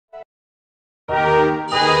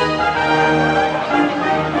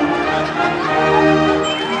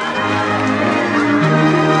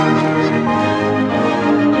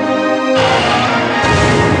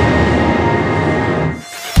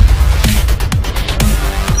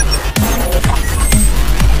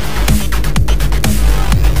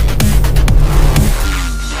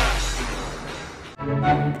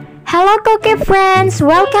Hello Cookie friends,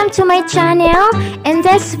 welcome to my channel. In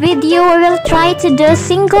this video, we will try to do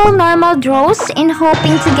single normal draws in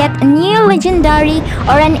hoping to get a new legendary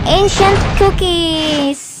or an ancient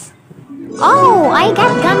cookies. Oh, I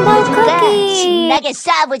got gumball cookie.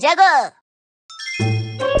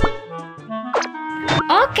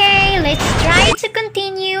 Okay, let's try to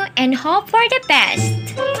continue and hope for the best.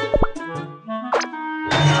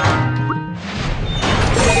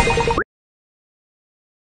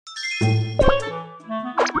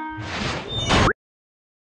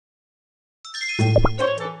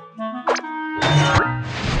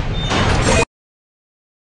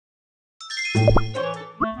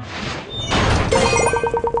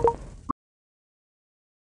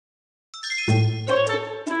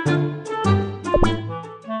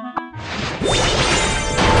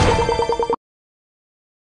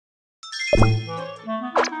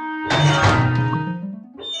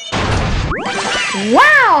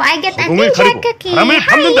 Wow! I get an ancient cookie! Hiya!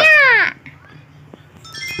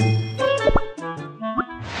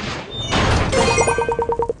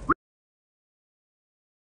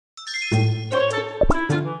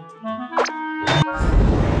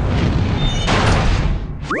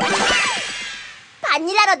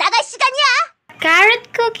 바닐라로 나갈 시간이야!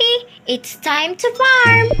 Carrot cookie, it's time to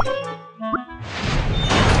farm!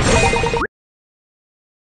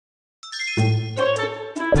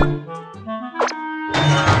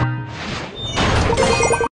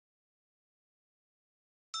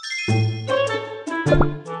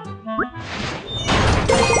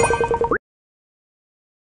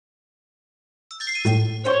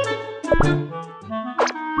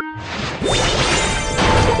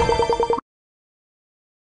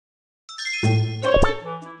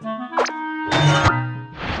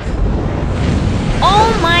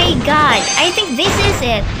 God, I think this is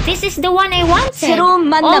it. This is the one I wanted.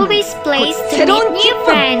 Always place to meet new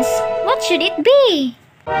friends. What should it be?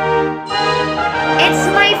 It's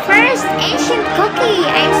my first ancient cookie.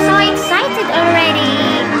 I'm so excited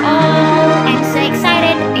already. Oh, I'm so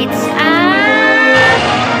excited. It's a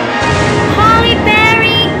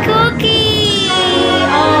HollyBerry Cookie.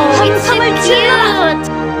 Oh, it's so cute.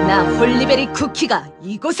 나 홀리베리 쿠키가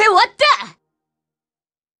이곳에 왔다.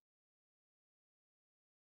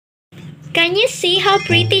 Can you see how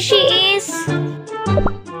pretty she is?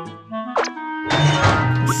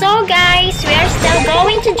 So guys, we are still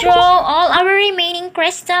going to draw all our remaining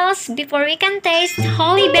crystals before we can taste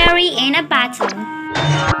HollyBerry in a battle.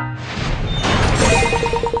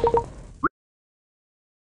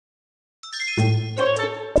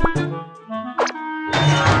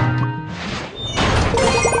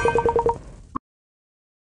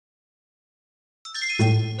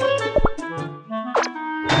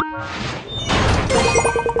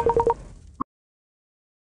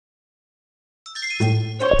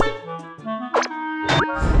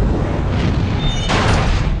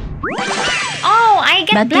 I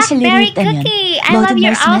get blackberry cookie. I love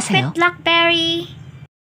your outfit, blackberry.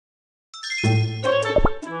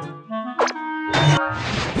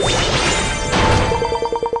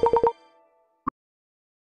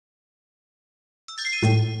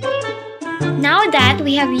 Now that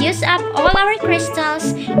we have used up all our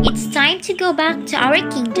crystals, it's time to go back to our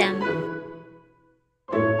kingdom.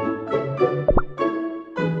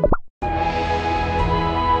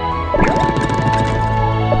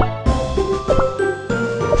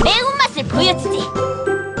 보여주지.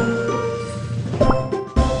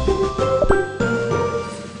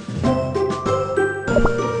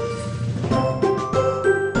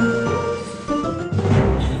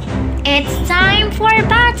 It's time for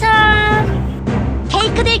battle.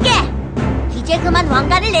 케이크 들게. 이제 그만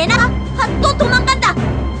왕관을 내놔. 또 도망간다.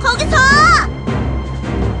 거기서.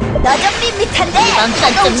 너 좀 밋밋한데. 이번 건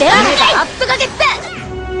좀 내가 앞서가겠다.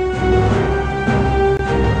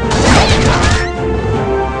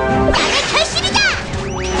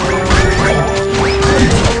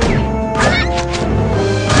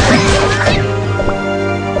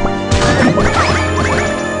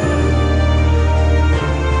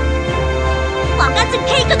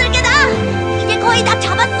 케이크 들게다! 이제 거의 다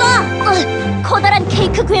잡았어! 커다란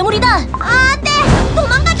케이크 괴물이다! 안 돼!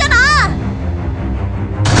 도망가잖아!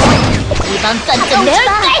 이번 건 좀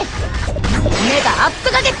내올게! 내가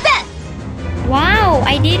앞서가겠다! Wow!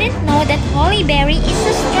 I didn't know that HollyBerry is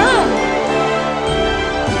so strong!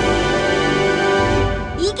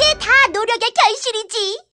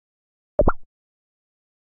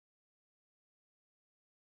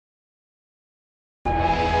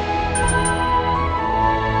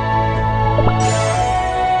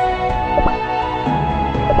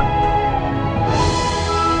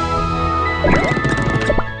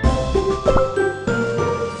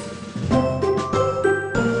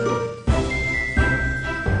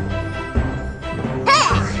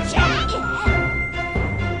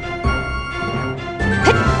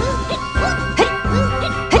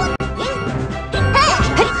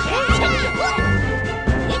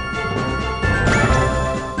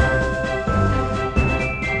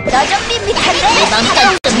 밋밋한데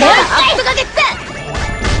이번까지 내가 앞서가겠다.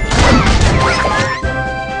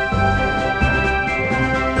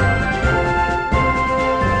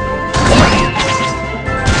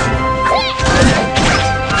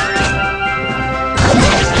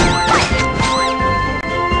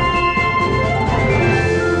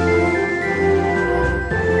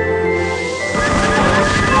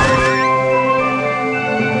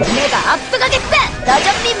 내가 앞서가겠다. 너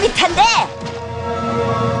좀 밋밋한데.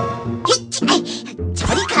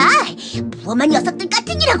 저리 가! 무엄한 녀석들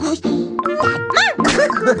같으니라고!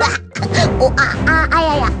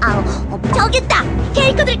 저기 있다!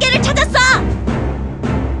 케이크들께를 찾았어!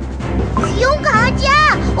 귀여운 강아지야!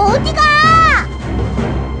 어디가!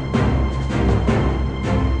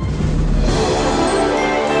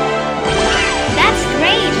 That's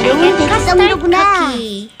great. I 좋은 get custard 백성이로구나.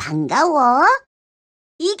 cookie. 반가워.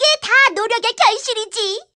 이게 다 노력의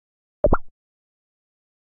결실이지.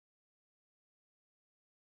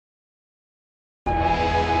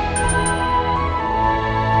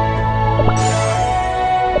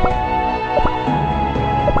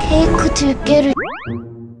 케이크 들깨를.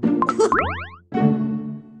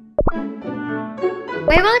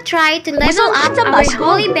 We will try to level 우선 up 한잔 our 마시고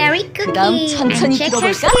HollyBerry 그다음 Cookie 천천히 and check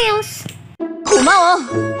her 들어볼까? skills.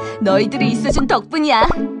 고마워. 너희들이 있어준 덕분이야.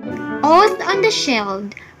 Oath on the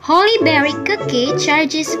shield. HollyBerry Cookie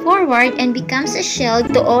charges forward and becomes a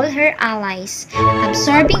shield to all her allies,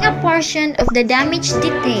 absorbing a portion of the damage they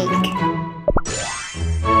take.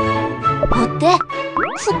 어때?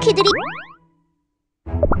 쿠키들이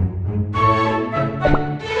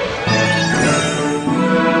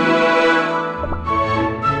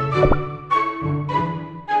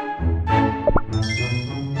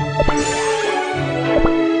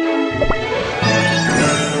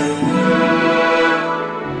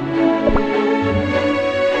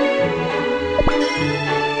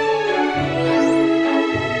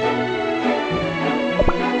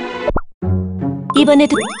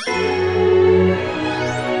이번에도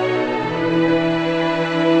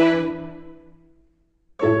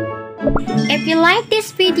If you like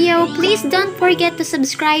this video, please don't forget to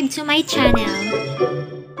subscribe to my channel.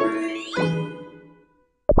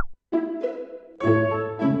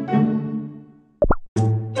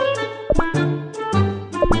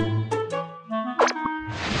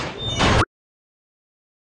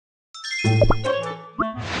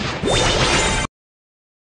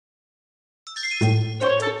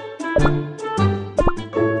 음.